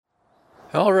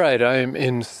All right, I'm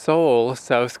in Seoul,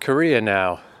 South Korea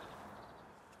now.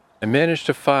 I managed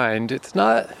to find, it's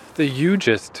not the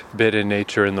hugest bit of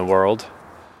nature in the world,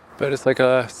 but it's like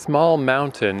a small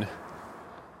mountain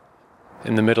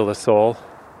in the middle of Seoul.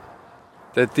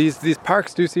 That these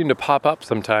parks do seem to pop up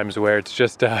sometimes where it's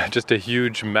just a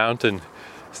huge mountain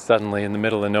suddenly in the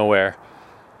middle of nowhere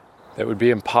that would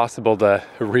be impossible to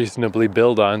reasonably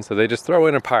build on, so they just throw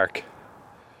in a park.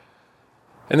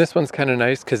 And this one's kind of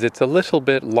nice because it's a little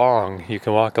bit long. You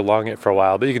can walk along it for a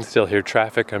while, but you can still hear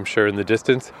traffic, I'm sure, in the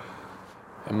distance.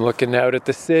 I'm looking out at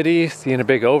the city, seeing a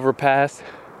big overpass.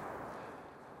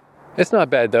 It's not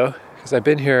bad though, because I've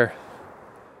been here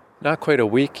not quite a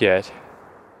week yet.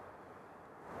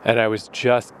 And I was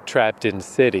just trapped in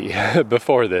city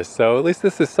before this, so at least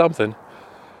this is something.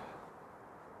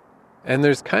 And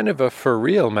there's kind of a for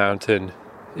real mountain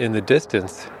in the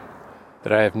distance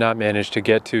that I have not managed to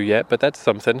get to yet, but that's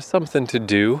something to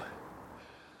do.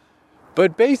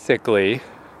 But basically,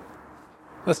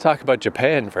 let's talk about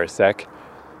Japan for a sec.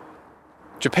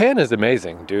 Japan is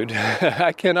amazing, dude.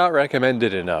 I cannot recommend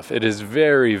it enough. It is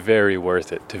very, very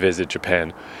worth it to visit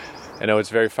Japan. I know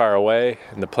it's very far away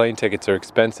and the plane tickets are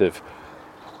expensive,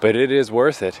 but it is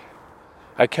worth it.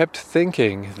 I kept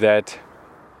thinking that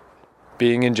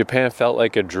being in Japan felt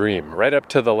like a dream right up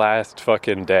to the last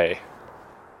fucking day.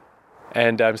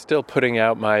 And I'm still putting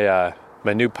out my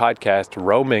new podcast,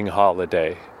 Roaming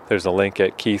Holiday. There's a link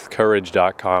at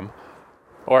keithcourage.com.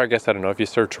 Or I guess, I don't know, if you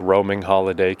search Roaming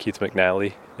Holiday, Keith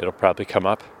McNally, it'll probably come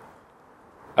up.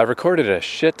 I recorded a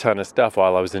shit ton of stuff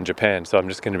while I was in Japan, so I'm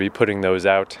just going to be putting those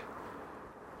out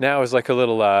now as like a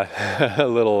little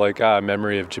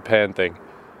memory of Japan thing.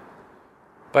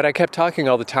 But I kept talking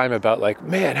all the time about like,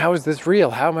 man, how is this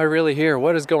real? How am I really here?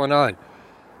 What is going on?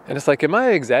 And it's like, am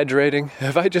I exaggerating?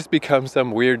 Have I just become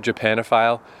some weird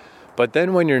Japanophile? But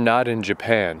then when you're not in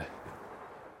Japan,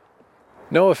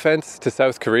 no offense to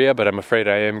South Korea, but I'm afraid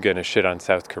I am going to shit on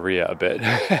South Korea a bit.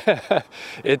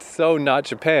 It's so not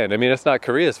Japan. I mean, it's not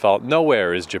Korea's fault.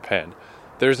 Nowhere is Japan.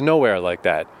 There's nowhere like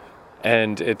that.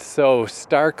 And it's so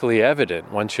starkly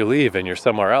evident once you leave and you're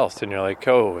somewhere else and you're like,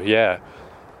 oh, yeah,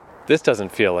 this doesn't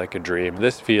feel like a dream.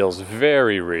 This feels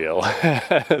very real.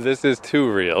 This is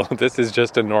too real. This is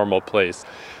just a normal place.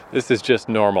 This is just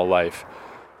normal life.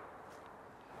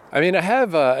 I mean,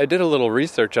 I did a little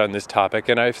research on this topic,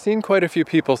 and I've seen quite a few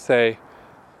people say,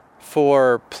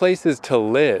 for places to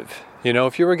live, you know,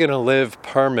 if you were going to live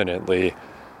permanently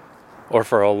or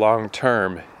for a long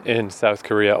term in South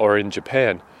Korea or in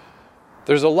Japan,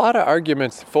 there's a lot of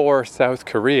arguments for South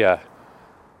Korea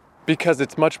because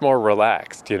it's much more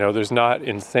relaxed, you know, there's not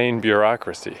insane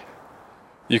bureaucracy.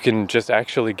 You can just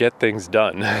actually get things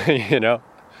done, you know.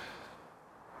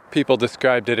 People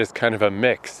described it as kind of a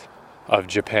mix of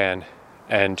Japan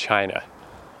and China,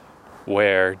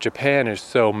 where Japan is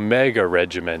so mega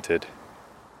regimented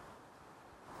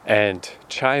and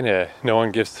China, no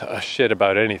one gives a shit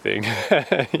about anything,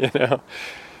 you know.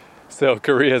 So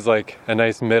Korea is like a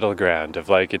nice middle ground of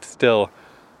like, it's still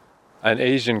an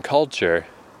Asian culture,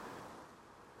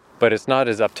 but it's not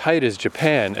as uptight as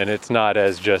Japan, and it's not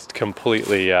as just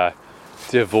completely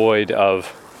devoid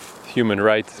of human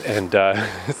rights and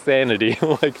sanity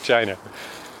like China.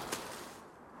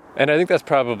 And I think that's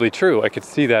probably true. I could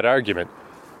see that argument.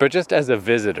 But just as a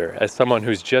visitor, as someone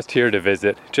who's just here to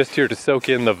visit, just here to soak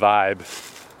in the vibe,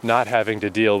 not having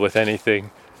to deal with anything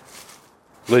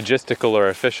logistical or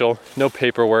official, no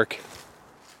paperwork,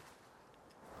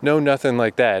 no nothing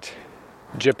like that.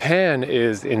 Japan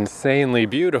is insanely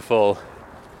beautiful,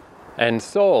 and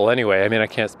Seoul, anyway, I mean, I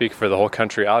can't speak for the whole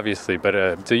country, obviously, but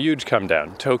it's a huge come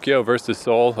down. Tokyo versus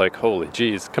Seoul, like, holy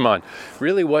jeez, come on.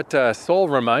 Really what Seoul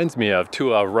reminds me of,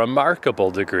 to a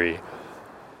remarkable degree,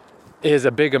 is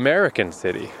a big American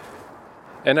city.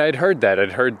 And I'd heard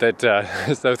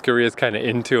that South Korea is kind of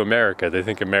into America. They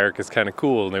think America's kind of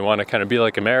cool, and they want to kind of be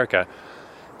like America.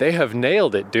 They have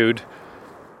nailed it, dude.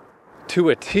 To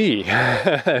a T,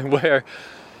 where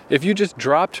if you just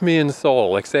dropped me in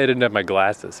Seoul, like say I didn't have my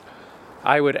glasses,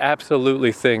 I would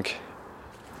absolutely think,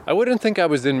 I wouldn't think I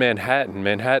was in Manhattan.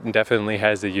 Manhattan definitely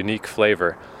has a unique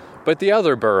flavor, but the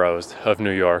other boroughs of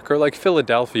New York, or like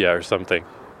Philadelphia or something,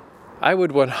 I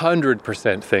would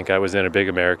 100% think I was in a big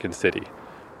American city.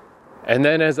 And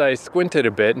then as I squinted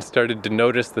a bit and started to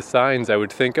notice the signs, I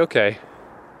would think, okay,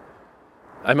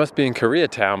 I must be in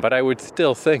Koreatown, but I would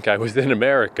still think I was in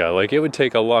America. Like, it would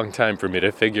take a long time for me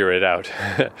to figure it out.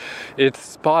 It's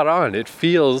spot on. It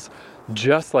feels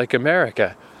just like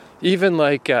America. Even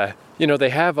like, they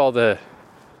have a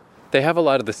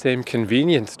lot of the same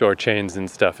convenience store chains and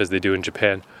stuff as they do in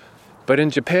Japan. But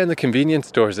in Japan, the convenience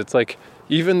stores, it's like,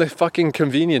 Even the fucking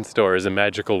convenience store is a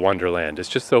magical wonderland. It's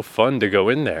just so fun to go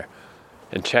in there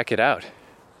and check it out.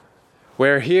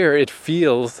 Where here it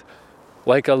feels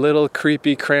like a little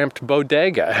creepy cramped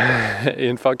bodega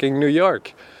in fucking New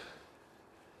York.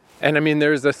 And I mean,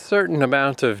 there's a certain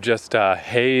amount of just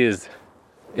haze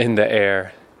in the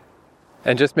air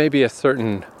and just maybe a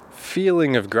certain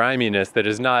feeling of griminess that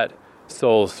is not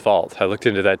Seoul's fault. I looked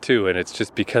into that too, and it's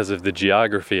just because of the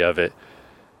geography of it.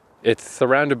 It's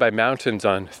surrounded by mountains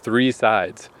on 3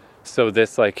 sides. So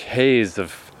this like haze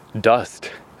of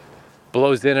dust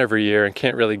blows in every year and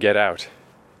can't really get out.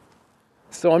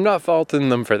 So I'm not faulting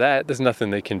them for that. There's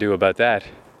nothing they can do about that.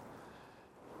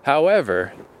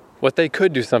 However, what they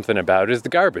could do something about is the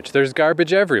garbage. There's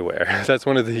garbage everywhere. That's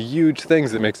one of the huge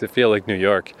things that makes it feel like New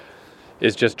York,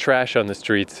 is just trash on the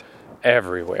streets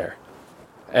everywhere.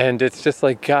 And it's just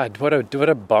like, God, what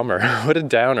a bummer. What a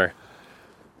downer.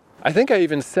 I think I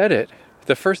even said it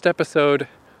the first episode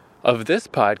of this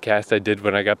podcast I did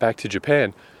when I got back to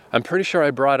Japan. I'm pretty sure I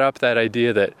brought up that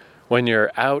idea that when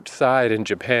you're outside in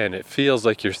Japan, it feels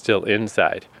like you're still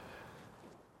inside.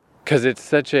 Because it's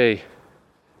such a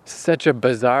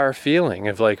bizarre feeling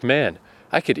of like, man,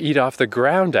 I could eat off the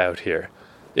ground out here.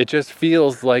 It just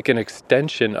feels like an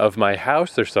extension of my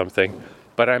house or something,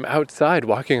 but I'm outside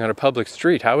walking on a public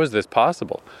street. How is this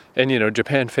possible? And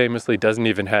Japan famously doesn't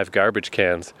even have garbage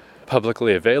cans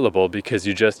publicly available because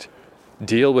you just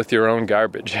deal with your own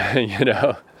garbage.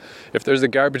 If there's a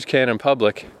garbage can in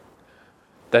public,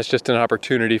 that's just an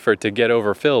opportunity for it to get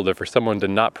overfilled or for someone to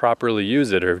not properly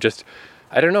use it, or just,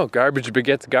 I don't know, garbage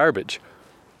begets garbage.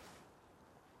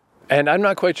 And I'm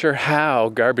not quite sure how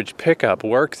garbage pickup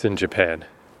works in Japan.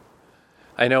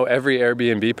 I know every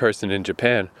Airbnb person in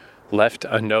Japan left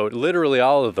a note, literally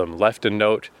all of them left a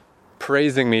note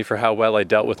praising me for how well I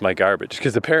dealt with my garbage,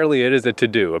 because apparently it is a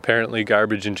to-do. Apparently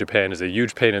garbage in Japan is a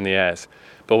huge pain in the ass.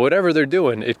 But whatever they're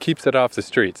doing, it keeps it off the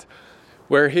streets.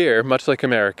 Where here, much like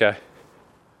America,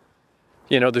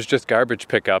 there's just garbage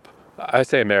pickup. I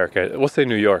say America, we'll say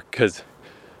New York, because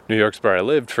New York's where I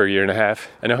lived for a year and a half.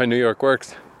 I know how New York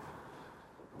works.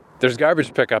 There's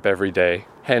garbage pickup every day,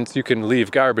 hence you can leave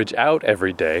garbage out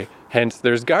every day, hence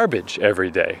there's garbage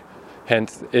every day.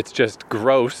 Hence, it's just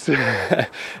gross.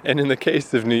 And in the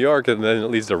case of New York, and then it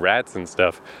leads to rats and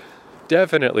stuff,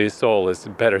 definitely Seoul is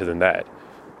better than that.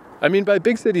 I mean, by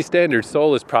big city standards,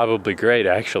 Seoul is probably great,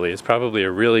 actually. It's probably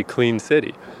a really clean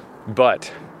city.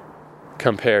 But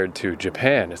compared to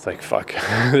Japan, it's like, fuck,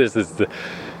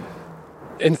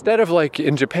 instead of like,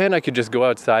 in Japan, I could just go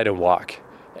outside and walk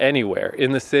anywhere,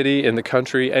 in the city, in the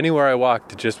country, anywhere I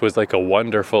walked, it just was like a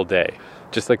wonderful day,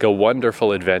 just like a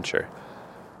wonderful adventure.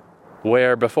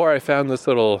 Where before I found this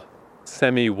little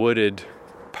semi-wooded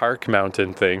park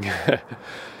mountain thing,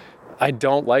 I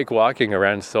don't like walking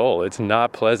around Seoul. It's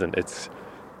not pleasant.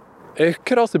 It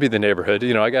could also be the neighborhood.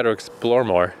 I got to explore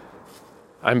more.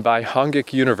 I'm by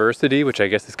Hongik University, which I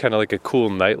guess is kind of like a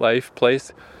cool nightlife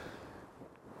place.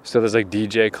 So there's like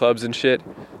DJ clubs and shit.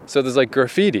 So there's like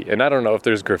graffiti, and I don't know if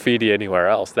there's graffiti anywhere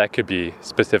else. That could be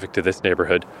specific to this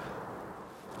neighborhood.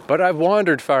 But I've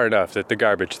wandered far enough that the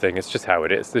garbage thing, it's just how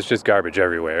it is. There's just garbage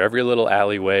everywhere. Every little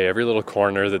alleyway, every little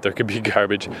corner that there could be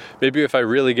garbage. Maybe if I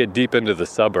really get deep into the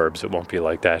suburbs, it won't be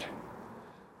like that.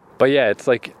 But yeah,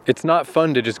 it's not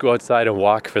fun to just go outside and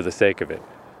walk for the sake of it.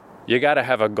 You gotta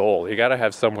have a goal. You gotta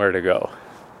have somewhere to go.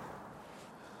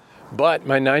 But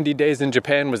my 90 days in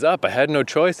Japan was up. I had no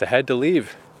choice. I had to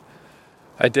leave.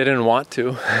 I didn't want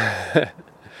to.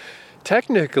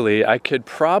 Technically, I could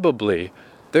probably...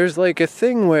 There's like a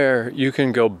thing where you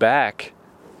can go back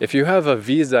if you have a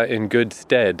visa in good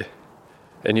stead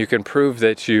and you can prove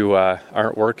that you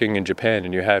aren't working in Japan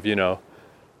and you have,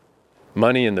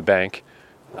 money in the bank.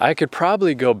 I could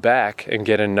probably go back and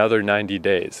get another 90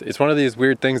 days. It's one of these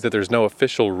weird things that there's no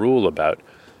official rule about,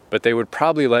 but they would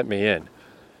probably let me in.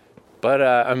 But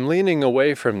I'm leaning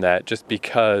away from that just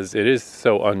because it is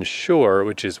so unsure,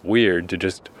 which is weird to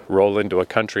just roll into a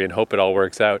country and hope it all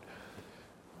works out.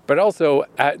 But also,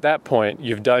 at that point,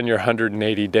 you've done your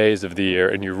 180 days of the year,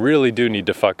 and you really do need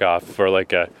to fuck off for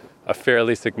like a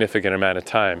fairly significant amount of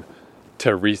time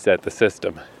to reset the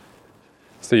system.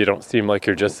 So you don't seem like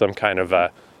you're just some kind of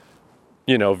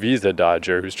visa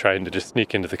dodger who's trying to just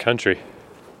sneak into the country.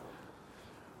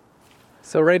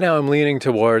 So right now I'm leaning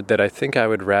toward that I think I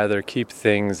would rather keep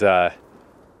things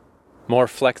more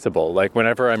flexible. Like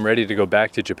whenever I'm ready to go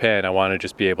back to Japan, I want to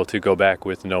just be able to go back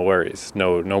with no worries.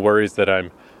 No worries that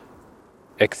I'm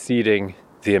exceeding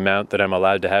the amount that I'm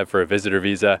allowed to have for a visitor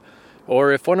visa.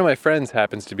 Or if one of my friends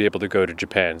happens to be able to go to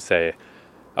Japan, say,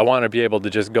 I want to be able to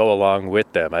just go along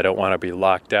with them. I don't want to be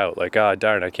locked out. Like,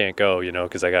 darn, I can't go,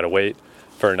 because I got to wait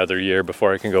for another year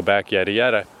before I can go back, yada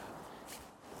yada.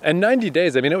 And 90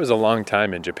 days, I mean, it was a long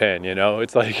time in Japan, you know?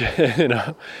 It's like, you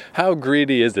know, how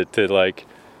greedy is it to like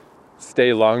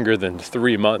stay longer than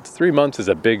 3 months? 3 months is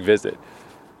a big visit.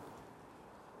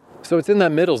 So it's in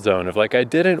that middle zone of like, I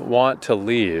didn't want to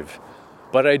leave,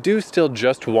 but I do still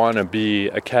just want to be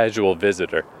a casual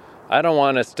visitor. I don't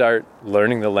want to start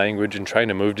learning the language and trying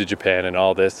to move to Japan and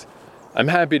all this. I'm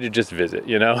happy to just visit,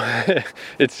 you know?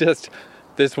 It's just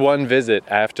this one visit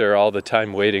after all the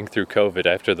time waiting through COVID,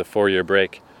 after the 4-year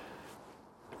break.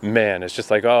 Man, it's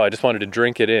just like, oh, I just wanted to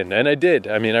drink it in. And I did.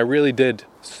 I mean, I really did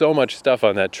so much stuff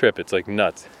on that trip. It's like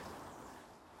nuts.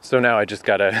 So now I just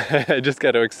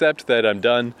gotta accept that I'm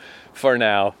done for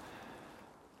now.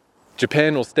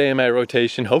 Japan will stay in my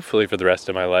rotation, hopefully for the rest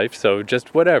of my life. So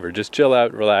just whatever, just chill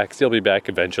out, relax. You'll be back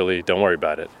eventually. Don't worry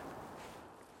about it.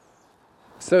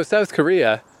 So South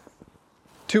Korea,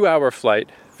 2-hour flight,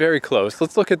 very close.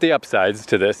 Let's look at the upsides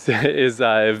to this. Is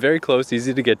very close,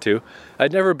 easy to get to.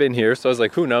 I'd never been here, so I was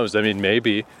like, who knows? I mean,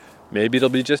 maybe it'll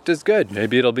be just as good.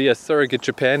 Maybe it'll be a surrogate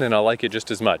Japan and I'll like it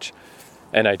just as much.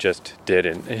 And I just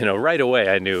didn't. You know, right away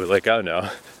I knew, like, oh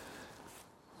no.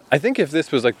 I think if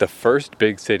this was like the first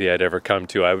big city I'd ever come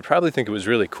to, I would probably think it was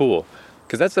really cool.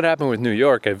 Because that's what happened with New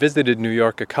York. I visited New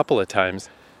York a couple of times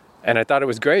and I thought it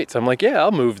was great. So I'm like, yeah,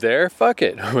 I'll move there. Fuck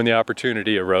it. When the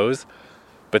opportunity arose.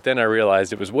 But then I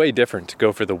realized it was way different to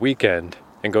go for the weekend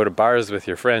and go to bars with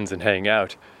your friends and hang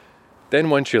out. Then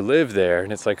once you live there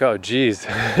and it's like, oh geez,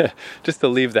 just to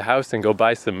leave the house and go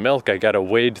buy some milk, I gotta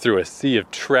wade through a sea of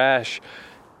trash,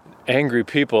 angry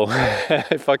people.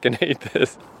 I fucking hate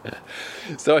this.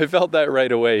 So I felt that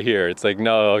right away here. It's like,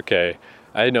 no, okay,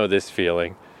 I know this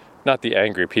feeling. Not the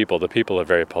angry people, the people are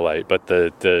very polite, but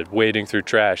the wading through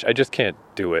trash, I just can't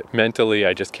do it. Mentally,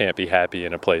 I just can't be happy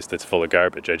in a place that's full of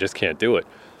garbage. I just can't do it.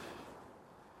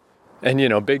 And you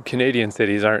know, big Canadian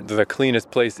cities aren't the cleanest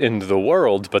place in the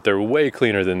world, but they're way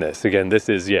cleaner than this. Again, this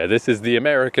is the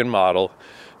American model.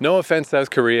 No offense, South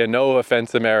Korea, no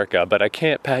offense, America, but I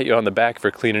can't pat you on the back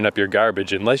for cleaning up your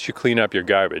garbage unless you clean up your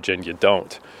garbage, and you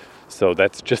don't. So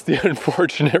that's just the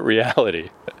unfortunate reality.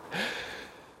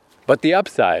 But the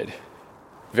upside,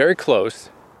 very close,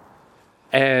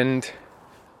 and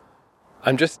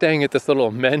I'm just staying at this little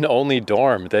men-only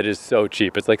dorm that is so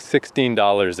cheap. It's like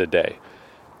 $16 a day.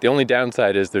 The only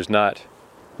downside is there's not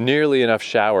nearly enough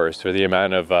showers for the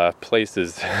amount of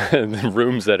places and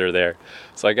rooms that are there.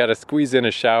 So I got to squeeze in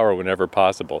a shower whenever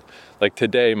possible. Like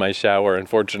today, my shower,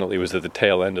 unfortunately, was at the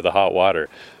tail end of the hot water.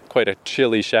 Quite a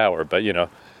chilly shower, but you know.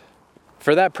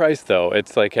 For that price, though,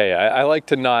 it's like, hey, I like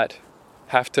to not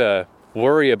have to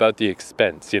worry about the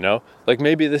expense, you know? Like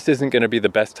maybe this isn't going to be the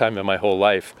best time of my whole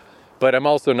life, but I'm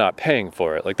also not paying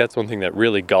for it. Like that's one thing that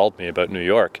really galled me about New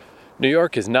York. New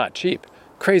York is not cheap,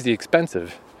 crazy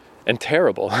expensive and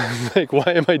terrible. Like,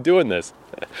 why am I doing this?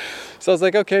 So I was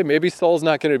like, okay, maybe Seoul's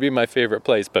not going to be my favorite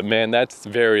place, but man, that's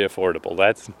very affordable.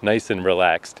 That's nice and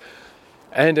relaxed.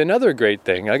 And another great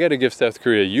thing, I got to give South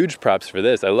Korea huge props for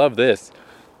this. I love this.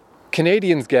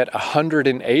 Canadians get a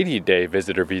 180-day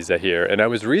visitor visa here, and I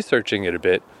was researching it a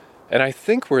bit, and I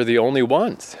think we're the only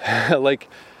ones. Like,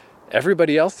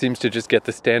 everybody else seems to just get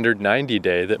the standard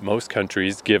 90-day that most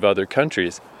countries give other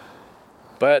countries.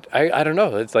 But I don't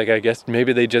know, it's like, I guess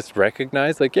maybe they just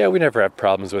recognize, like, yeah, we never have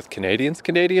problems with Canadians.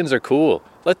 Canadians are cool.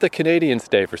 Let the Canadians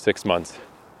stay for 6 months.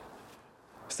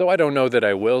 So I don't know that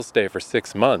I will stay for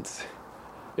 6 months.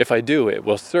 If I do, it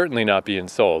will certainly not be in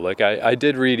Seoul. Like, I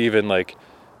did read even, like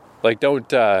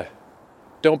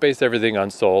don't base everything on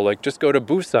Seoul. Like just go to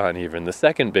Busan even, the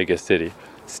second biggest city.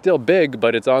 Still big,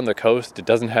 but it's on the coast. It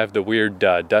doesn't have the weird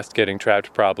dust getting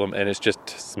trapped problem, and it's just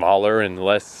smaller and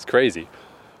less crazy.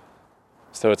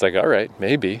 So it's like, all right,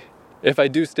 maybe. If I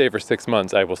do stay for 6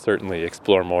 months, I will certainly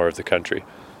explore more of the country.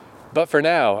 But for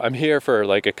now, I'm here for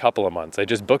like a couple of months. I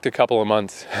just booked a couple of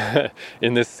months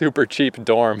in this super cheap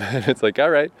dorm. And it's like,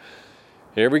 all right,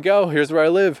 here we go. Here's where I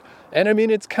live. And I mean,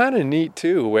 it's kind of neat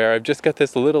too, where I've just got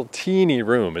this little teeny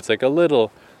room. It's like a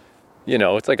little, you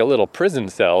know, it's like a little prison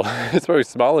cell. It's probably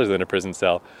smaller than a prison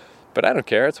cell. But I don't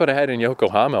care. That's what I had in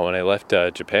Yokohama when I left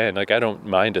Japan. Like, I don't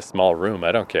mind a small room.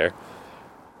 I don't care.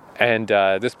 And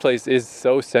this place is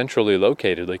so centrally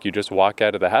located. Like, you just walk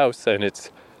out of the house and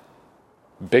it's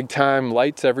big time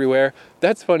lights everywhere.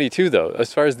 That's funny too, though,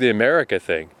 as far as the America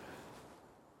thing.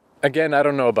 Again, I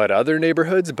don't know about other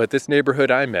neighborhoods, but this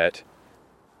neighborhood I'm at,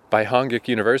 by Hongik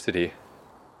University,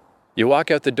 you walk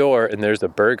out the door and there's a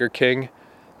Burger King,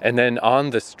 and then on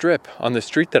the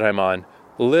street that I'm on,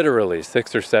 literally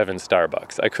 6 or 7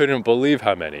 Starbucks. I couldn't believe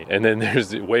how many. And then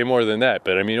there's way more than that,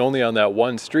 but I mean only on that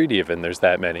one street even there's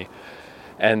that many.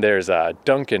 and there's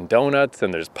Dunkin' Donuts,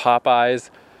 and there's Popeyes.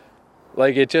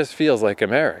 Like, it just feels like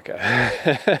America.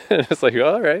 It's like,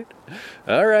 all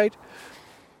right.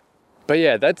 But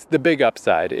yeah, that's the big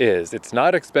upside, is it's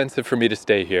not expensive for me to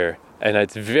stay here, and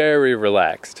it's very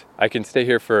relaxed. I can stay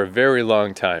here for a very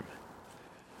long time.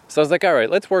 So I was like, all right,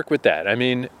 let's work with that. I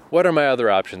mean, what are my other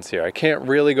options here? I can't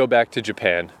really go back to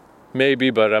Japan. Maybe,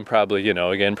 but I'm probably,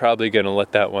 probably going to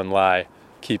let that one lie.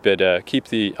 Keep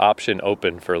the option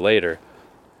open for later.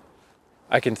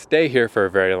 I can stay here for a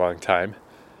very long time.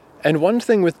 And one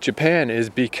thing with Japan is,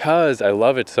 because I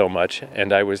love it so much,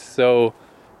 and I was so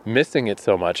missing it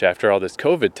so much after all this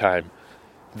COVID time,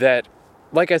 that,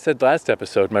 like I said last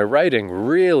episode, my writing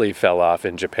really fell off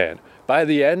in Japan. By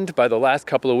the last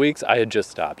couple of weeks, I had just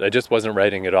stopped. I just wasn't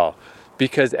writing at all.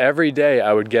 Because every day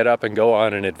I would get up and go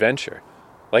on an adventure.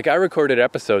 Like, I recorded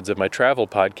episodes of my travel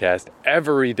podcast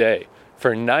every day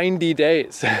for 90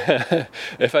 days.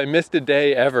 If I missed a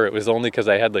day ever, it was only because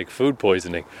I had food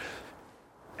poisoning.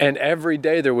 And every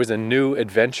day there was a new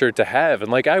adventure to have.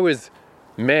 And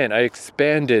I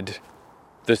expanded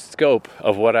the scope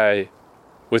of what I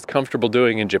was comfortable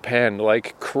doing in Japan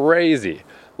like crazy.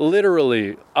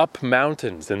 Literally up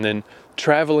mountains and then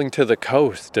traveling to the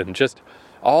coast and just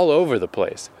all over the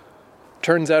place.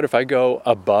 Turns out if I go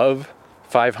above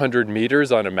 500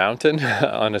 meters on a mountain,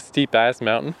 on a steep ass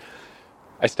mountain,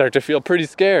 I start to feel pretty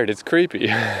scared. It's creepy.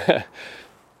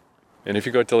 And if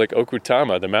you go to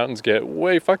Okutama, the mountains get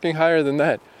way fucking higher than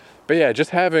that. But yeah,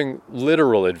 just having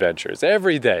literal adventures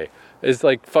every day is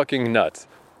fucking nuts.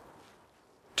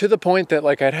 To the point that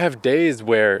I'd have days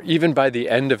where even by the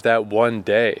end of that one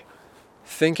day,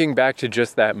 thinking back to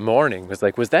just that morning was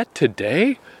was that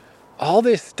today? All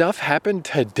this stuff happened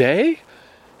today?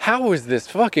 How is this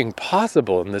fucking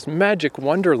possible in this magic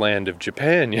wonderland of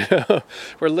Japan,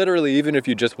 Where literally, even if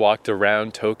you just walked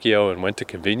around Tokyo and went to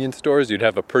convenience stores, you'd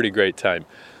have a pretty great time.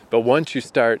 But once you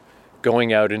start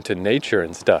going out into nature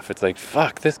and stuff, it's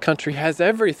fuck, this country has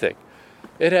everything.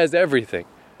 It has everything.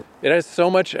 It has so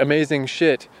much amazing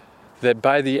shit that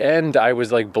by the end I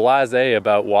was blasé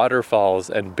about waterfalls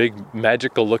and big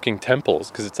magical looking temples,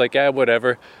 because it's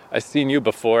whatever, I've seen you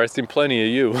before, I've seen plenty of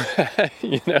you.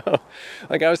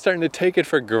 I was starting to take it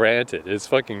for granted. It's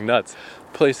fucking nuts.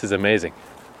 The place is amazing.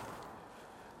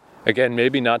 Again,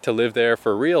 maybe not to live there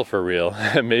for real,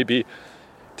 maybe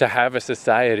to have a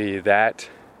society that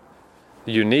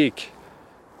unique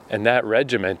and that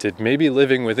regimented, maybe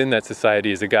living within that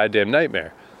society is a goddamn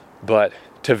nightmare. But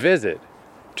to visit,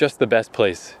 just the best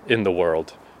place in the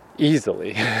world,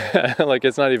 easily.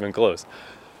 It's not even close.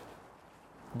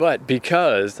 But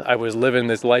because I was living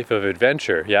this life of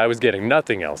adventure, I was getting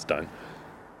nothing else done.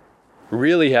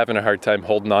 Really having a hard time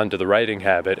holding on to the writing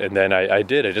habit, and then I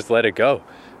just let it go.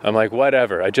 I'm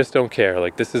whatever, I just don't care.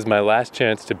 This is my last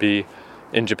chance to be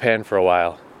in Japan for a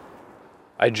while.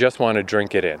 I just want to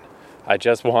drink it in. I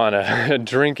just want to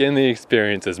drink in the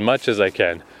experience as much as I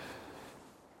can.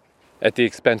 At the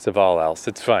expense of all else.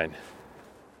 It's fine.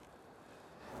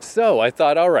 So I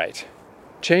thought, all right,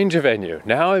 change of venue.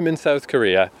 Now I'm in South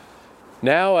Korea.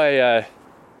 Now I'm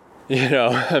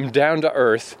down to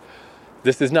earth.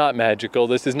 This is not magical.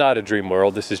 This is not a dream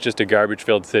world. This is just a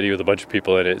garbage-filled city with a bunch of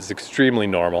people in it. It's extremely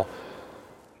normal.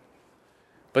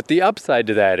 But the upside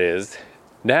to that is,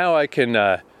 now I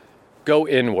can go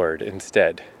inward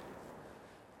instead.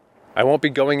 I won't be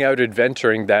going out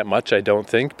adventuring that much, I don't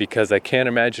think, because I can't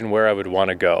imagine where I would want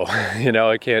to go.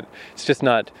 I can't, it's just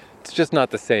not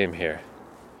the same here.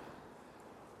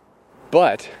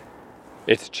 But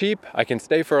it's cheap, I can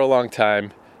stay for a long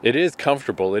time, it is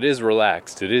comfortable, it is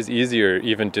relaxed, it is easier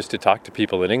even just to talk to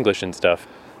people in English and stuff.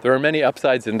 There are many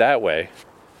upsides in that way.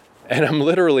 And I'm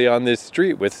literally on this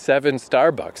street with 7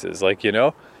 Starbuckses,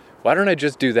 why don't I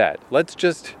just do that? Let's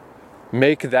just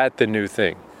make that the new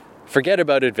thing. Forget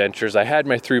about adventures. I had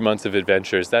my 3 months of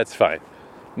adventures. That's fine.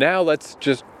 Now let's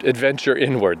just adventure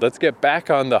inward. Let's get back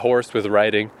on the horse with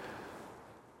writing.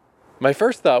 My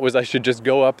first thought was I should just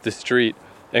go up the street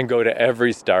and go to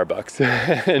every Starbucks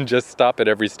and just stop at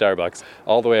every Starbucks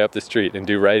all the way up the street and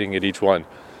do writing at each one.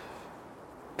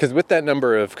 Because with that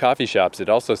number of coffee shops, it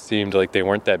also seemed like they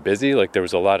weren't that busy. There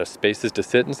was a lot of spaces to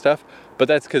sit and stuff. But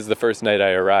that's because the first night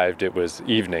I arrived, it was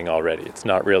evening already. It's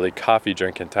not really coffee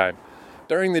drinking time.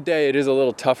 During the day, it is a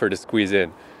little tougher to squeeze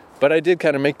in, but I did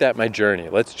kind of make that my journey.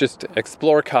 Let's just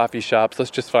explore coffee shops.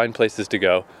 Let's just find places to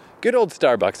go. Good old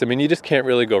Starbucks. I mean, you just can't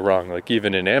really go wrong.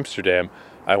 Even in Amsterdam,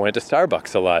 I went to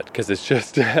Starbucks a lot because it's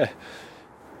just, they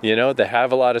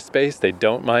have a lot of space. They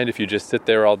don't mind if you just sit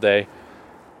there all day.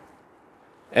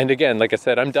 And again, like I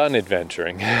said, I'm done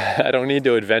adventuring. I don't need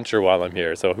to adventure while I'm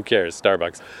here, so who cares?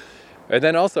 Starbucks. And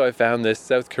then also I found this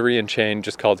South Korean chain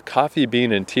just called Coffee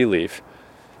Bean and Tea Leaf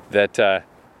that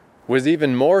was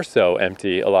even more so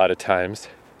empty a lot of times.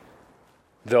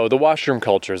 Though the washroom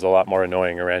culture is a lot more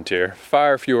annoying around here.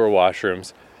 Far fewer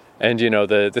washrooms. And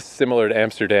this is similar to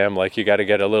Amsterdam, like you got to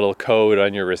get a little code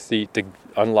on your receipt to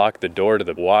unlock the door to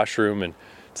the washroom. And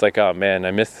it's like, oh man,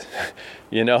 I miss,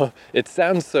 it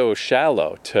sounds so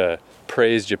shallow to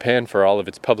praise Japan for all of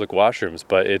its public washrooms,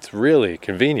 but it's really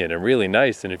convenient and really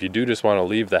nice. And if you do just want to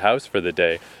leave the house for the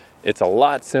day, it's a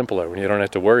lot simpler when you don't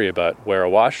have to worry about where a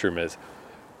washroom is.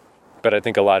 But I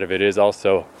think a lot of it is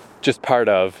also just part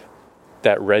of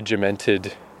that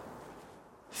regimented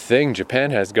thing Japan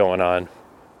has going on.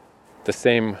 The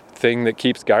same thing that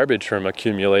keeps garbage from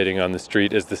accumulating on the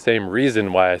street is the same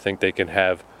reason why I think they can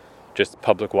have just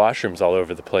public washrooms all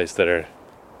over the place that are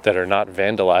not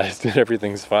vandalized and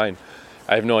everything's fine.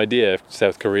 I have no idea if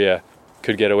South Korea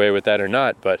could get away with that or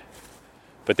not, but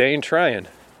they ain't trying.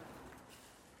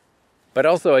 But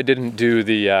also I didn't do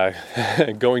the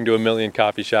going to a million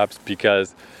coffee shops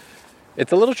because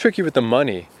it's a little tricky with the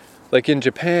money. Like in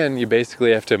Japan, you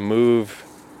basically have to move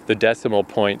the decimal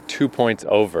point 2 points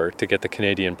over to get the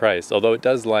Canadian price, although it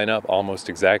does line up almost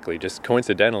exactly. Just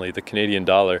coincidentally, the Canadian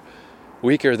dollar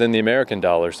weaker than the American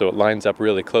dollar, so it lines up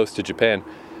really close to Japan.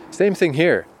 Same thing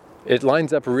here. It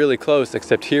lines up really close,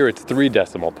 except here it's 3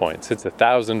 decimal points. It's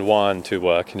 1,000 won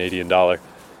to a Canadian dollar.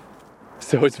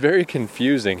 So it's very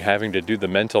confusing having to do the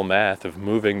mental math of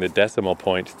moving the decimal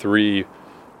point 3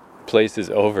 places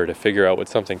over to figure out what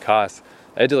something costs.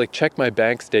 I had to check my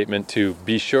bank statement to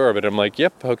be sure, but I'm like,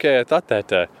 yep, okay, I thought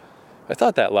that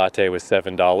latte was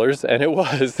 $7, and it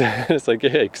was. It's like,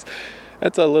 yikes,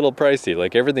 that's a little pricey.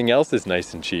 Like everything else is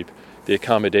nice and cheap. The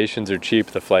accommodations are cheap,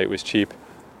 the flight was cheap.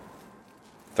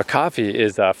 The coffee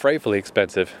is frightfully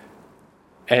expensive.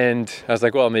 And I was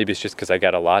like, well, maybe it's just because I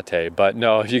got a latte. But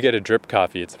no, if you get a drip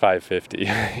coffee, it's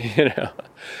 $5.50,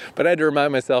 But I had to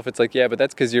remind myself, it's like, yeah, but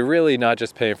that's because you're really not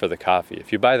just paying for the coffee.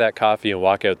 If you buy that coffee and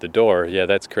walk out the door, yeah,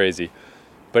 that's crazy.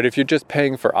 But if you're just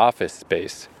paying for office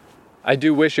space, I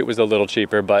do wish it was a little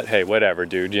cheaper, but hey, whatever,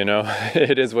 dude,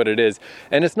 It is what it is.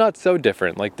 And it's not so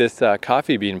different. Like this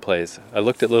coffee bean place, I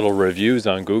looked at little reviews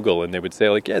on Google and they would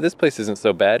say yeah, this place isn't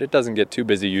so bad. It doesn't get too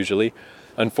busy usually.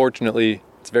 Unfortunately,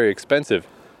 it's very expensive.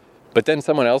 But then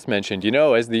someone else mentioned,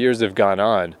 as the years have gone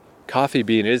on, Coffee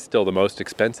Bean is still the most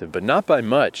expensive, but not by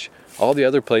much. All the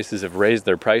other places have raised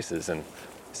their prices, and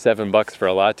 $7 for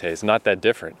a latte is not that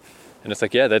different. And it's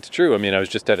like, yeah, that's true. I mean, I was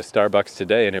just at a Starbucks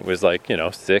today, and it was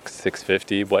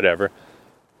 $6.50, whatever.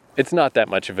 It's not that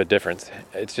much of a difference.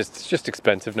 It's just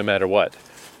expensive no matter what.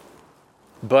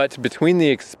 But between the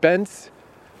expense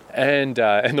and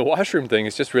the washroom thing,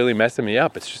 it's just really messing me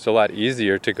up. It's just a lot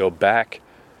easier to go back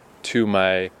to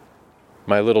my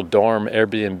little dorm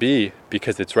Airbnb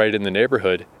because it's right in the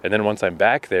neighborhood. And then once I'm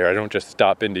back there, I don't just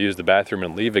stop in to use the bathroom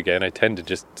and leave again. I tend to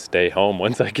just stay home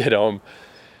once I get home.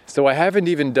 So I haven't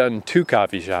even done 2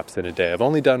 coffee shops in a day. I've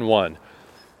only done 1.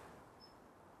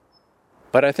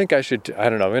 But I think I'm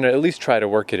going to at least try to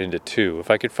work it into 2.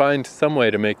 If I could find some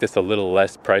way to make this a little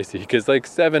less pricey, because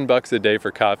 $7 a day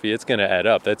for coffee, it's going to add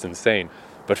up. That's insane.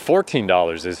 But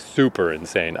 $14 is super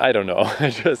insane. I don't know.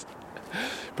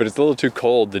 But it's a little too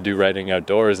cold to do writing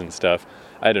outdoors and stuff.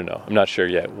 I don't know. I'm not sure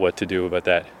yet what to do about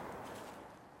that.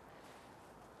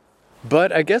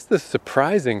 But I guess the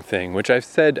surprising thing, which I've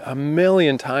said a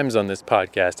million times on this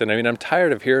podcast, and I'm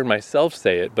tired of hearing myself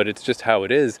say it, but it's just how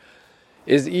it is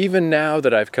even now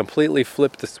that I've completely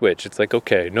flipped the switch, it's like,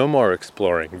 okay, no more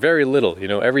exploring. Very little.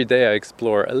 Every day I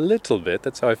explore a little bit.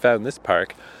 That's how I found this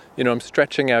park. I'm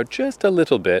stretching out just a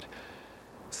little bit.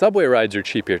 Subway rides are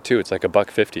cheap here too. It's like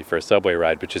 $1.50 for a subway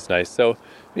ride, which is nice. So,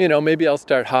 maybe I'll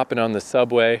start hopping on the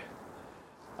subway.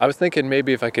 I was thinking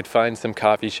maybe if I could find some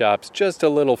coffee shops just a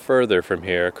little further from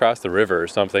here, across the river or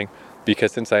something,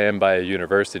 because since I am by a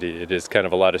university, it is kind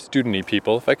of a lot of student-y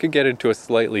people. If I could get into a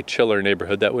slightly chiller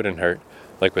neighborhood, that wouldn't hurt,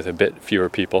 like with a bit fewer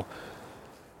people.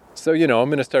 So, I'm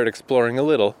going to start exploring a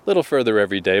little further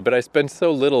every day, but I spend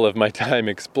so little of my time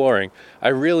exploring. I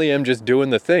really am just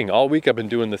doing the thing. All week I've been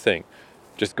doing the thing.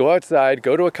 Just go outside,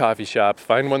 go to a coffee shop,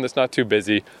 find one that's not too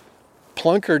busy,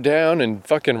 plunk her down and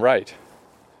fucking write.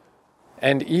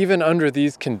 And even under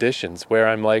these conditions where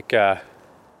I'm like,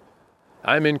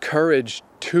 I'm encouraged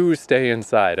to stay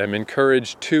inside. I'm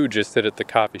encouraged to just sit at the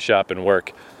coffee shop and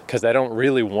work because I don't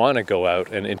really want to go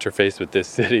out and interface with this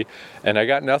city. And I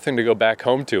got nothing to go back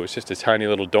home to. It's just a tiny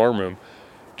little dorm room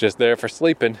just there for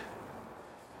sleeping.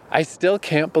 I still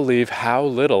can't believe how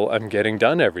little I'm getting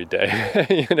done every day.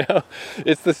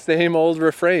 It's the same old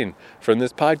refrain from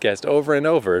this podcast over and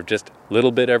over, just a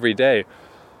little bit every day.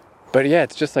 But yeah,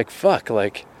 it's just like, fuck,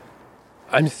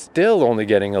 I'm still only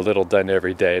getting a little done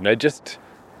every day. And I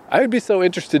would be so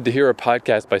interested to hear a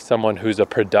podcast by someone who's a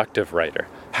productive writer.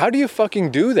 How do you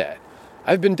fucking do that?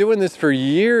 I've been doing this for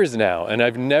years now, and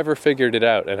I've never figured it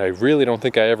out, and I really don't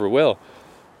think I ever will.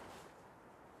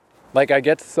 Like, I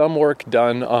get some work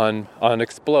done on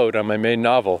Explode, on my main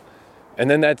novel, and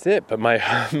then that's it. But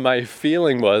my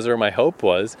feeling was, or my hope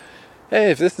was,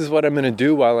 hey, if this is what I'm going to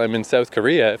do while I'm in South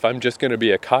Korea, if I'm just going to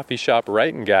be a coffee shop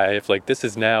writing guy, if like this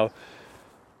is now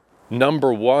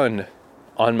number one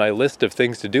on my list of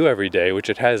things to do every day, which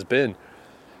it has been,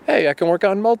 hey, I can work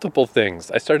on multiple things.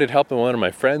 I started helping one of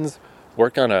my friends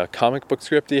work on a comic book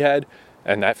script he had,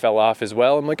 and that fell off as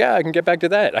well. I'm like, I can get back to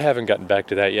that. I haven't gotten back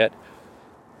to that yet.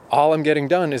 All I'm getting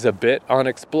done is a bit on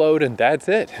Explode, and that's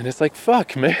it. And it's like,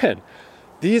 fuck, man.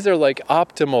 These are like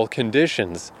optimal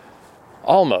conditions,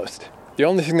 almost. The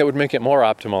only thing that would make it more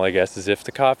optimal, I guess, is if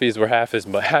the coffees were half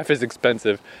as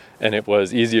expensive, and it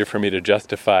was easier for me to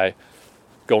justify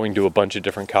going to a bunch of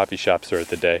different coffee shops throughout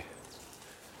the day.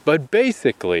 But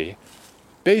basically,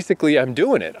 I'm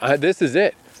doing it. This is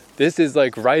it. This is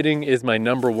like, writing is my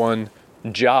number one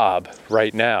job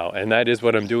right now, and that is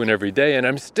what I'm doing every day, and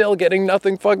I'm still getting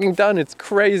nothing fucking done. It's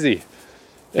crazy.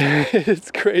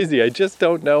 It's crazy. I just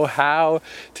don't know how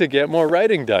to get more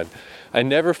writing done. I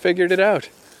never figured it out.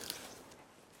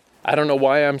 I don't know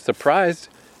why I'm surprised.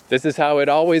 This is how it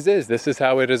always is. This is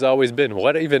how it has always been.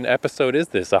 What even episode is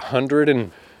this?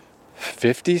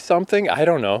 150 something? I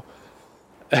don't know.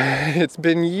 It's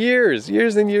been years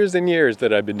and years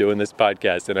that I've been doing this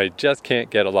podcast, and I just can't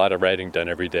get a lot of writing done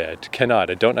every day. I cannot.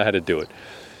 I don't know how to do it.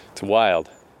 It's wild.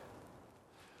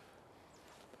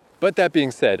 But that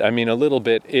being said, I mean, a little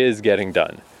bit is getting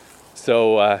done.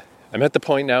 So I'm at the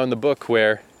point now in the book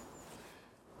where,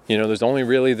 you know, there's only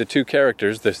really the two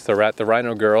characters, the Sarat, the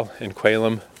rhino girl, and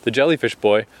Quaylam, the jellyfish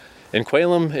boy. And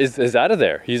Quaylam is out of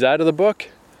there. He's out of the book.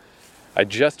 I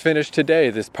just finished today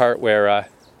this part where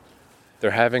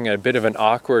they're having a bit of an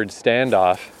awkward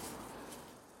standoff,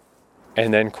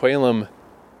 and then Quaylam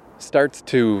starts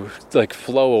to like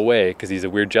flow away because he's a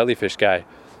weird jellyfish guy,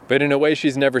 but in a way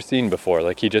she's never seen before.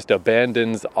 Like, he just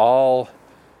abandons all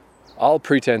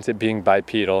pretense at being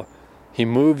bipedal. He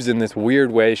moves in this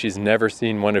weird way she's never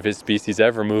seen one of his species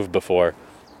ever move before,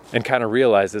 and kind of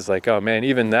realizes like, oh man,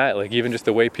 even that, like even just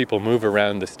the way people move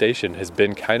around the station has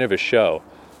been kind of a show.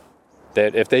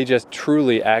 That if they just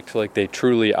truly act like they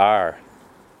truly are,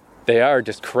 they are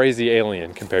just crazy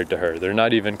alien compared to her. They're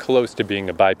not even close to being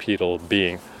a bipedal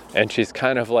being. And she's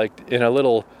kind of like in a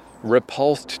little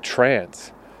repulsed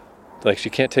trance. Like,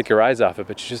 she can't take her eyes off it,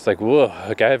 but she's just like, whoa,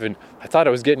 like I thought I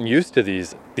was getting used to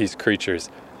these creatures.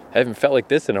 I haven't felt like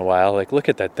this in a while. Like, look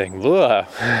at that thing. Whoa.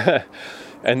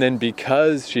 And then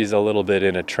because she's a little bit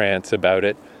in a trance about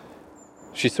it,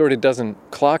 she sort of doesn't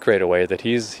clock right away that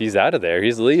he's out of there.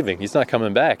 He's leaving. He's not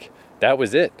coming back. That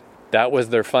was it. That was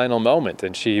their final moment,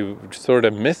 and she sort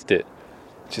of missed it.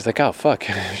 She's like, oh, fuck,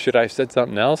 should I have said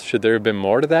something else? Should there have been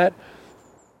more to that?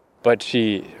 But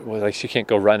she can't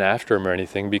go run after him or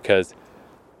anything because,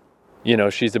 you know,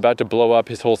 she's about to blow up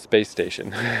his whole space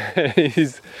station.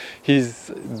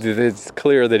 It's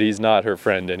clear that he's not her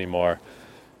friend anymore.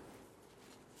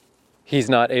 He's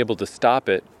not able to stop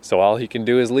it, so all he can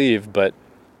do is leave, but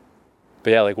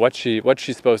yeah, like what's she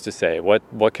supposed to say?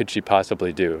 What could she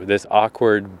possibly do? This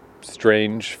awkward,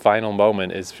 strange final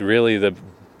moment is really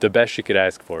the best she could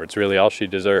ask for. It's really all she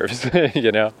deserves,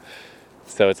 you know?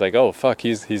 So it's like, oh fuck,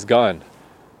 he's gone.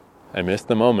 I missed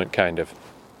the moment, kind of.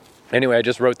 Anyway, I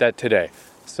just wrote that today.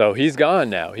 So he's gone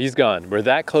now. He's gone. We're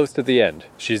that close to the end.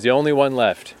 She's the only one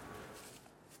left.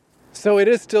 So it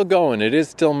is still going. It is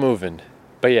still moving.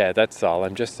 But yeah, that's all.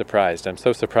 I'm just surprised. I'm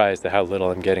so surprised at how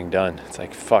little I'm getting done. It's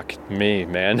like, fuck me,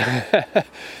 man.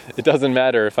 It doesn't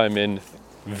matter if I'm in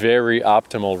very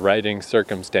optimal writing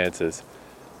circumstances.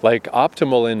 Like,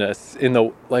 optimal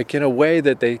in a way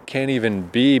that they can't even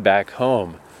be back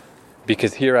home.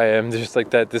 Because here I am, just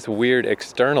like this weird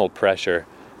external pressure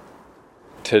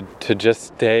to just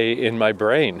stay in my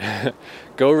brain.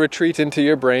 Go retreat into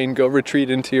your brain, go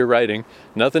retreat into your writing.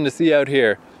 Nothing to see out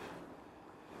here.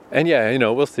 And yeah, you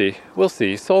know, we'll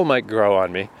see. Seoul might grow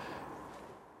on me.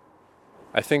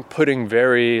 I think putting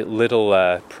very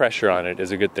little pressure on it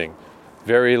is a good thing.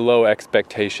 Very low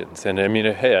expectations. And I mean,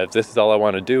 hey, if this is all I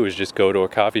want to do is just go to a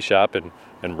coffee shop and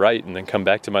write and then come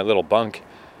back to my little bunk,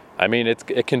 I mean,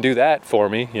 it can do that for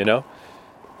me, you know?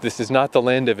 This is not the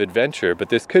land of adventure, but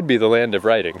this could be the land of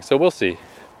writing. So we'll see.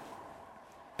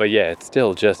 But yeah, it's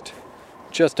still just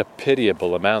a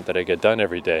pitiable amount that I get done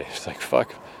every day. It's like,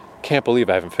 fuck, can't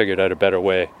believe I haven't figured out a better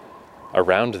way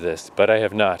around this, but I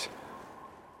have not.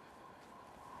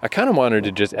 I kind of wanted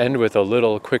to just end with a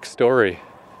little quick story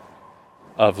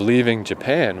of leaving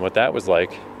Japan, what that was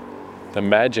like, the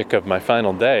magic of my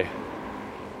final day.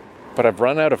 But I've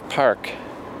run out of park,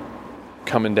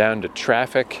 coming down to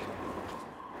traffic,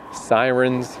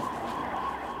 sirens,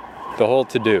 the whole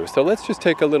to-do. So let's just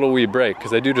take a little wee break,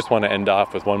 because I do just want to end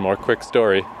off with one more quick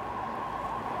story.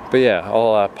 But yeah,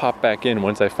 I'll pop back in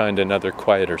once I find another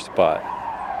quieter spot.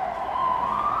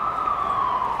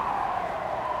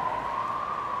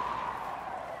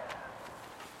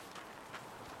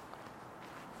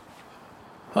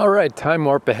 Alright, time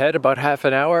warp ahead about half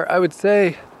an hour. I would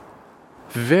say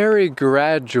very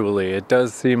gradually it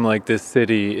does seem like this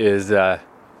city is,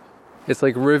 it's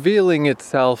like revealing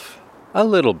itself a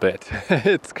little bit.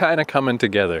 It's kind of coming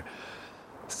together.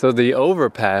 So the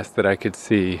overpass that I could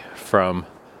see from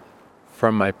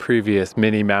my previous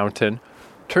mini mountain,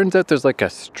 turns out there's like a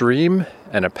stream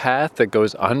and a path that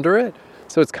goes under it.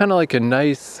 So it's kind of like a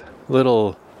nice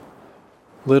little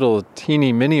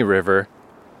teeny mini river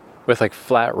with like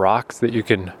flat rocks that you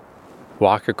can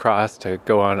walk across to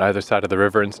go on either side of the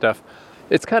river and stuff.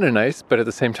 It's kind of nice, but at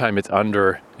the same time it's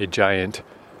under a giant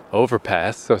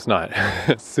overpass, so it's not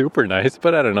super nice,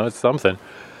 but I don't know, it's something.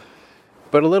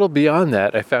 But a little beyond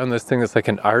that, I found this thing that's like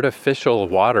an artificial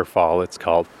waterfall, it's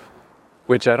called,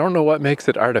 which I don't know what makes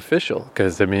it artificial,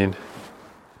 because I mean,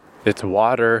 it's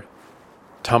water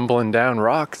tumbling down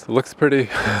rocks. It looks pretty,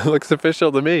 looks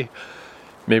official to me.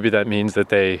 Maybe that means that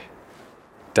they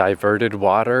diverted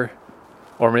water,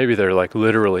 or maybe they're like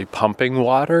literally pumping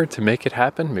water to make it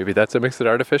happen. Maybe that's what makes it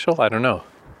artificial. I don't know.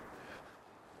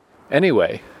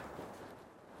 Anyway,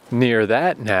 near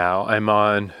that now, I'm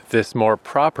on this more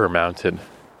proper mountain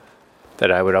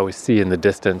that I would always see in the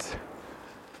distance.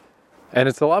 And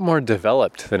it's a lot more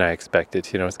developed than I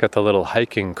expected. You know, it's got the little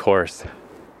hiking course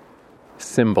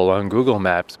symbol on Google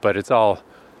Maps, but it's all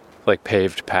like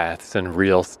paved paths and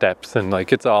real steps, and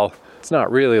like it's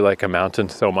not really like a mountain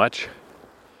so much.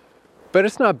 But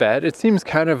it's not bad. It seems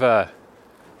kind of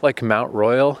like Mount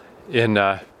Royal in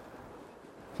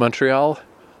Montreal.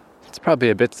 It's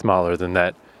probably a bit smaller than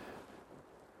that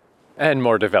and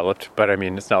more developed, but I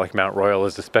mean, it's not like Mount Royal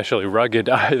is especially rugged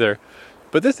either.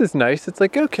 But this is nice. It's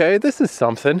like, okay, this is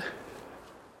something.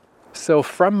 So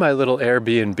from my little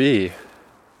Airbnb,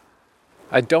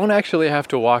 I don't actually have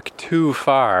to walk too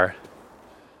far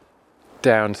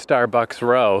down Starbucks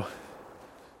Row,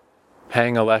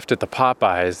 hang a left at the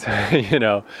Popeyes, you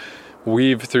know,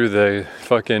 weave through the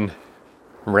fucking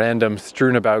random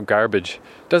strewn about garbage.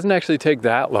 Doesn't actually take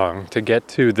that long to get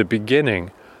to the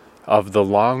beginning of the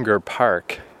longer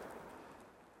park,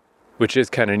 which is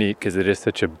kind of neat because it is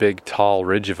such a big, tall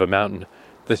ridge of a mountain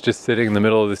that's just sitting in the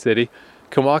middle of the city.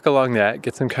 Can walk along that,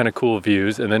 get some kind of cool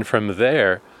views, and then from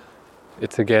there,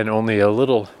 it's again only a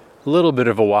little bit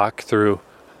of a walk through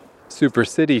super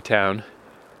city town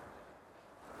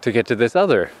to get to this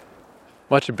other,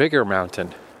 much bigger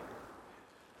mountain.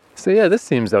 So yeah, this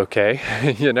seems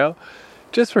okay, you know,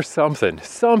 just for something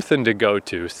to go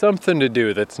to, something to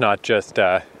do that's not just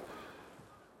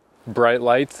bright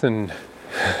lights and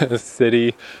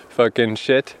city fucking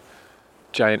shit,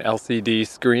 giant LCD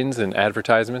screens and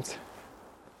advertisements.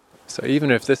 So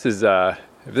even if this is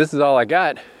all I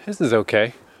got, this is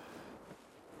okay.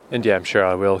 And yeah, I'm sure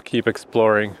I will keep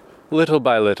exploring little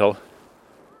by little.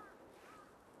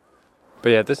 But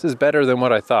yeah, this is better than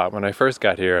what I thought. When I first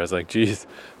got here, I was like, geez,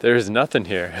 there's nothing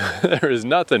here. There is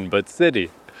nothing but city.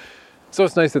 So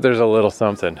it's nice that there's a little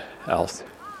something else.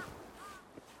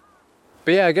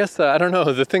 But yeah, I guess, I don't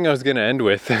know, the thing I was going to end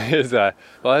with is, I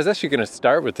was actually going to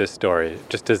start with this story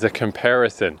just as a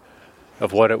comparison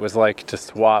of what it was like to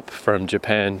swap from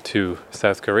Japan to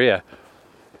South Korea.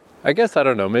 I guess, I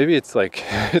don't know, maybe it's like,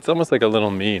 it's almost like a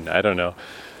little mean, I don't know.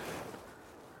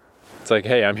 It's like,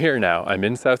 hey, I'm here now, I'm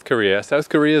in South Korea. South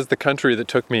Korea is the country that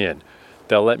took me in.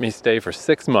 They'll let me stay for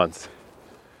 6 months.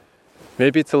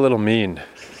 Maybe it's a little mean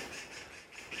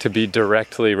to be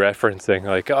directly referencing,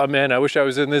 like, oh man, I wish I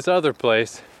was in this other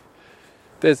place.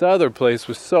 This other place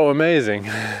was so amazing.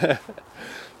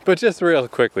 But just real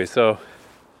quickly, so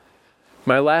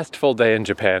my last full day in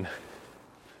Japan,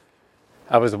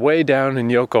 I was way down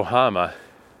in Yokohama,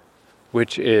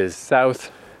 which is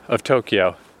south of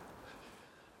Tokyo.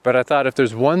 But I thought, if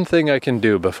there's one thing I can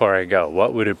do before I go,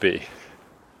 what would it be?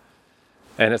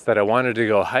 And it's that I wanted to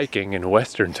go hiking in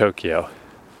western Tokyo.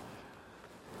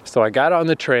 So I got on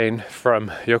the train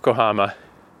from Yokohama.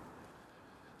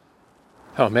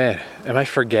 Oh man, am I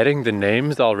forgetting the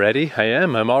names already? I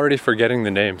am. I'm already forgetting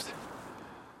the names.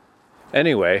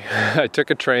 Anyway, I took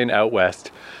a train out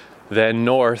west, then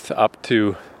north up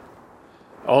to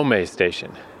Ome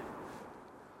Station.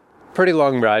 Pretty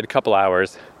long ride, couple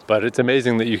hours. But it's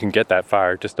amazing that you can get that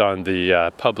far just on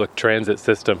the public transit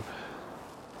system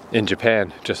in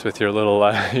Japan, just with your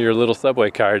little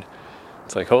subway card.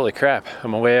 It's like, holy crap,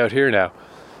 I'm way out here now.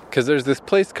 Because there's this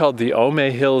place called the Ome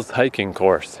Hills hiking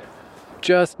course,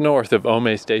 just north of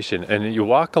Ome Station. And you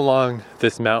walk along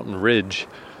this mountain ridge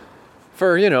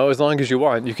for, as long as you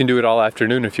want. You can do it all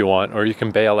afternoon if you want, or you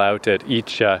can bail out at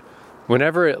each,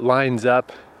 whenever it lines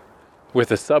up with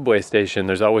a subway station,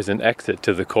 there's always an exit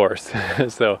to the course.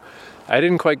 So I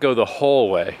didn't quite go the whole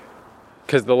way,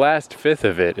 because the last fifth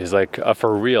of it is like a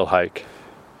for real hike.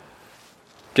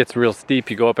 Gets real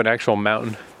steep, you go up an actual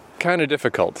mountain. Kind of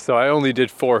difficult, so I only did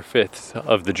 4/5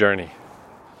 of the journey.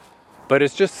 But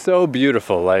it's just so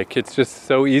beautiful, like it's just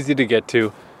so easy to get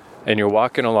to, and you're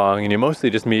walking along and you mostly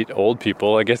just meet old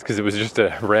people, I guess because it was just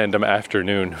a random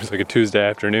afternoon. It was like a Tuesday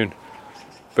afternoon.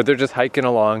 But they're just hiking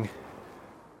along,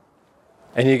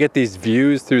 and you get these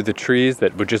views through the trees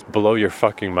that would just blow your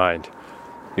fucking mind.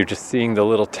 You're just seeing the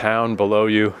little town below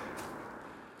you,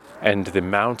 and the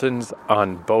mountains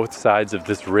on both sides of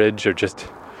this ridge are just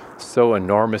so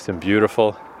enormous and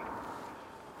beautiful.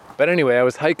 But anyway, I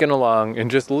was hiking along,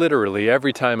 and just literally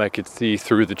every time I could see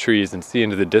through the trees and see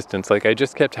into the distance, like I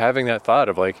just kept having that thought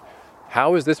of like,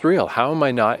 how is this real? How am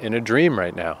I not in a dream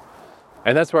right now?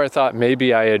 And that's where I thought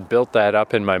maybe I had built that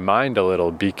up in my mind a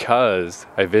little, because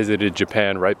I visited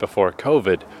Japan right before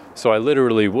COVID. So I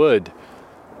literally would,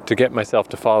 to get myself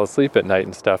to fall asleep at night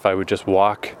and stuff, I would just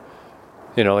walk,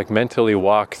 like mentally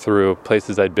walk through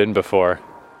places I'd been before.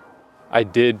 I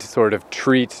did sort of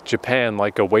treat Japan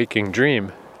like a waking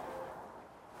dream.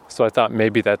 So I thought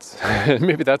maybe that's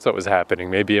what was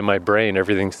happening. Maybe in my brain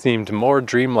everything seemed more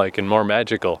dreamlike and more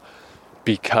magical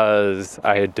because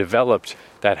I had developed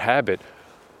that habit.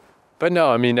 But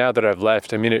no, now that I've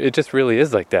left, it just really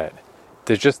is like that.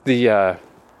 There's just the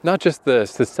not just the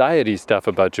society stuff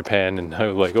about Japan and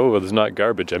how like, oh, well, there's not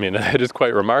garbage. It is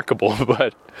quite remarkable,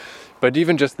 but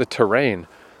even just the terrain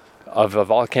of a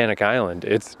volcanic island,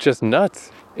 it's just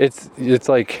nuts. It's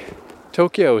like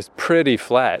Tokyo is pretty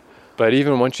flat, but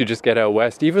even once you just get out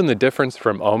west, even the difference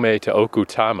from Ome to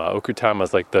Okutama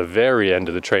is like the very end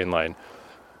of the train line.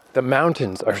 The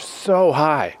mountains are so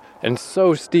high and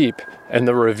so steep, and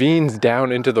the ravines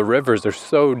down into the rivers are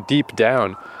so deep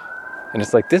down, and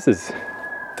it's like this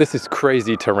is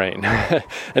crazy terrain.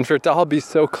 And for it to all be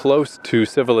so close to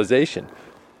civilization,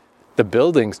 the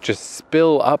buildings just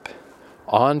spill up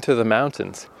onto the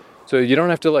mountains. So you don't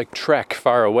have to like trek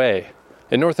far away.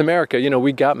 In North America,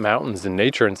 we got mountains and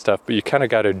nature and stuff, but you kind of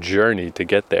got a journey to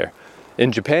get there.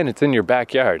 In Japan, it's in your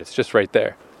backyard. It's just right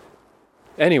there.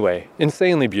 Anyway,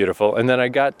 insanely beautiful. And then I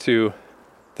got to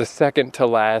the second to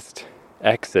last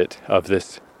exit of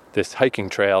this hiking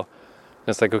trail. And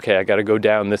it's like, okay, I got to go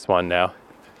down this one now.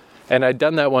 And I'd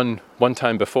done that one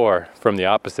time before from the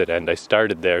opposite end. I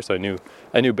started there, so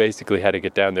I knew basically how to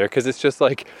get down there, because it's just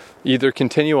like either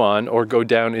continue on or go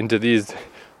down into these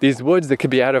woods that could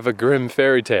be out of a grim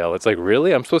fairy tale. It's like,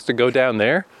 really? I'm supposed to go down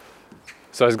there?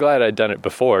 So I was glad I'd done it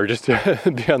before, just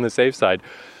to be on the safe side.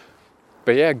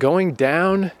 But yeah, going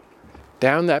down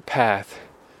that path,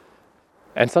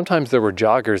 and sometimes there were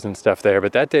joggers and stuff there,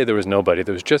 but that day there was nobody.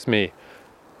 There was just me.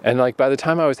 And like by the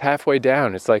time I was halfway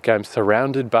down, it's like I'm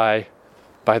surrounded by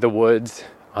the woods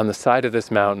on the side of this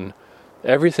mountain.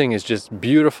 Everything is just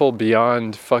beautiful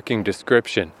beyond fucking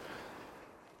description.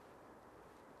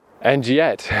 And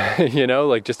yet,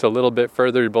 like just a little bit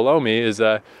further below me is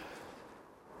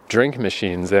drink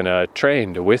machines and a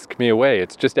train to whisk me away.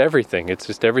 It's just everything. It's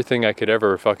just everything I could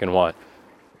ever fucking want.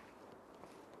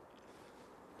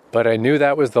 But I knew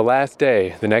that was the last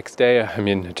day. The next day,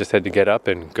 I just had to get up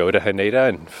and go to Haneda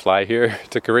and fly here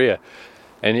to Korea.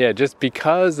 And yeah, just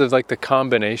because of like the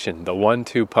combination, the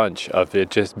 1-2 punch of it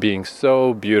just being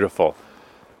so beautiful.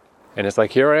 And it's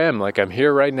like, here I am, like I'm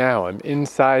here right now. I'm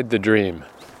inside the dream.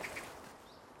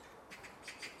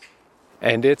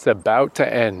 And it's about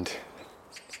to end.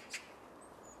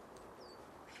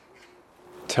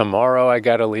 Tomorrow I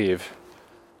gotta leave.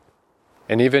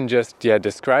 And even just,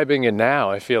 describing it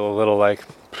now, I feel a little like,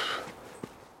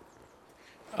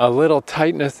 a little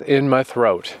tightness in my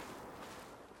throat.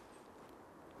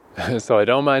 So I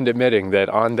don't mind admitting that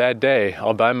on that day,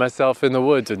 all by myself in the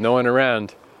woods with no one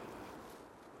around,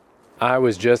 I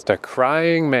was just a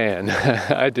crying man.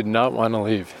 I did not want to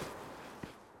leave.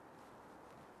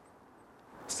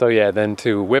 So then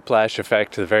to whiplash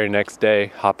effect the very next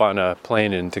day, hop on a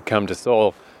plane and to come to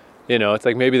Seoul. It's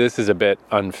like maybe this is a bit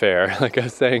unfair. Like I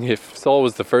was saying, if Seoul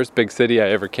was the first big city I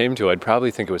ever came to, I'd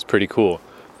probably think it was pretty cool.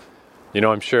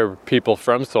 I'm sure people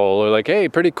from Seoul are like, hey,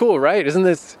 pretty cool, right? Isn't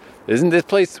this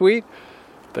place sweet?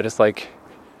 But it's like,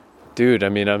 Dude, I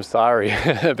mean, I'm sorry,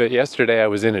 but yesterday I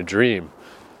was in a dream.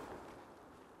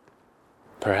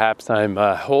 Perhaps I'm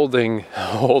holding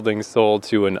Seoul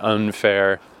to an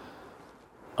unfair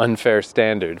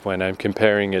standard when I'm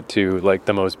comparing it to like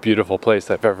the most beautiful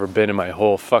place I've ever been in my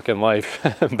whole fucking life.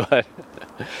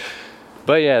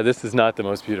 But yeah, this is not the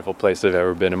most beautiful place I've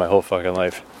ever been in my whole fucking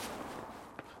life.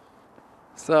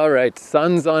 So alright,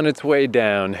 sun's on its way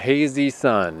down, hazy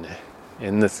sun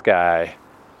in the sky.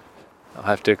 I'll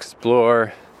have to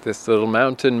explore this little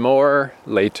mountain more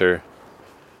later.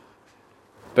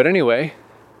 But anyway,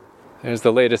 there's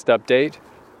the latest update.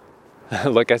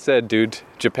 Like I said, dude,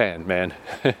 Japan, man.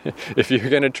 If you're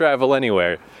gonna travel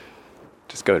anywhere,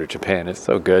 just go to Japan. It's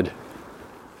so good.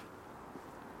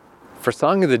 For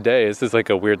Song of the Day, this is like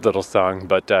a weird little song,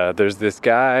 but there's this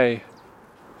guy,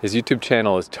 his YouTube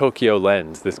channel is Tokyo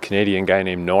Lens, this Canadian guy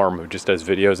named Norm who just does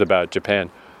videos about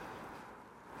Japan.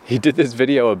 He did this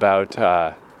video about,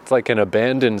 it's like an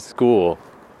abandoned school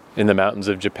in the mountains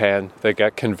of Japan that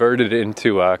got converted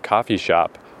into a coffee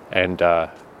shop and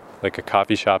like a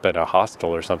coffee shop and a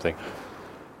hostel or something.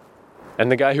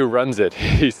 And the guy who runs it,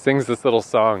 he sings this little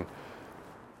song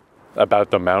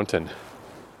about the mountain.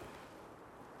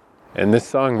 And this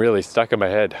song really stuck in my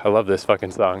head. I love this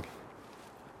fucking song.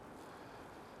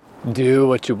 Do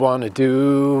what you want to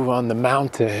do on the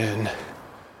mountain.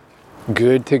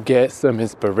 Good to get some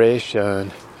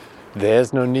inspiration.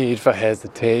 There's no need for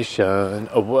hesitation.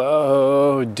 Oh,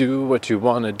 whoa, do what you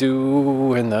want to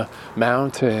do in the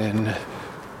mountain.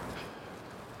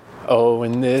 Oh,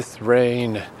 in this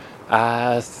rain,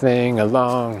 I sing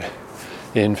along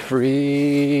in free.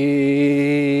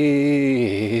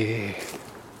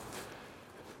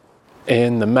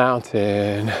 In the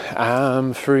mountain,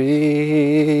 I'm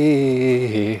free.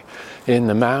 In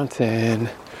the mountain,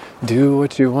 do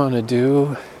what you want to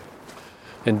do.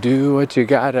 And do what you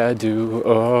gotta do.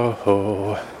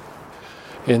 Oh,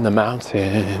 in the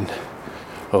mountain.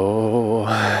 Oh.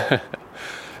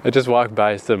 I just walked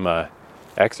by some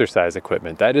exercise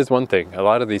equipment. That is one thing. A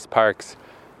lot of these parks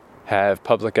have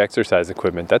public exercise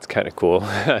equipment. That's kind of cool.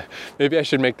 Maybe I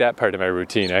should make that part of my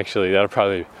routine, actually. That'll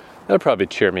probably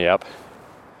cheer me up.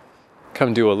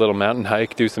 Come do a little mountain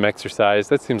hike, do some exercise.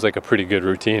 That seems like a pretty good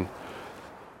routine.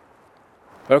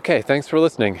 Okay, thanks for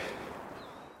listening.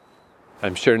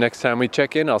 I'm sure next time we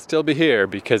check in, I'll still be here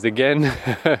because, again,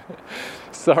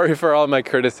 sorry for all my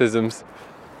criticisms,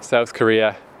 South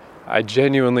Korea. I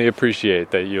genuinely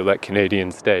appreciate that you let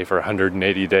Canadians stay for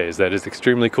 180 days. That is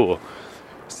extremely cool.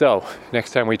 So, next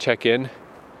time we check in,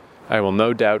 I will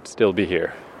no doubt still be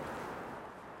here.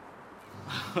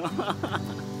 Do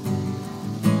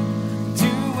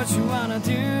what you wanna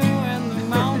do in the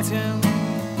mountain.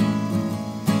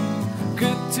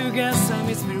 Good to get some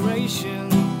inspiration.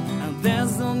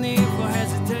 There's no need for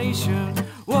hesitation.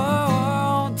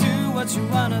 Whoa, do what you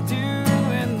wanna do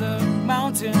in the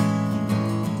mountain.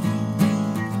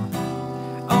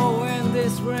 Oh, in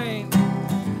this rain,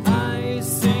 I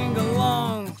sing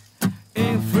along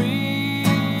in free.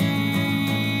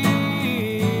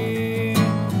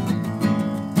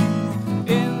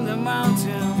 In the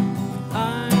mountain,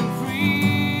 I'm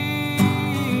free.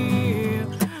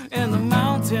 In the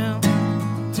mountain,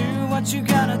 do what you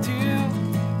gotta do.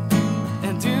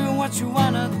 Do what you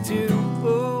wanna do.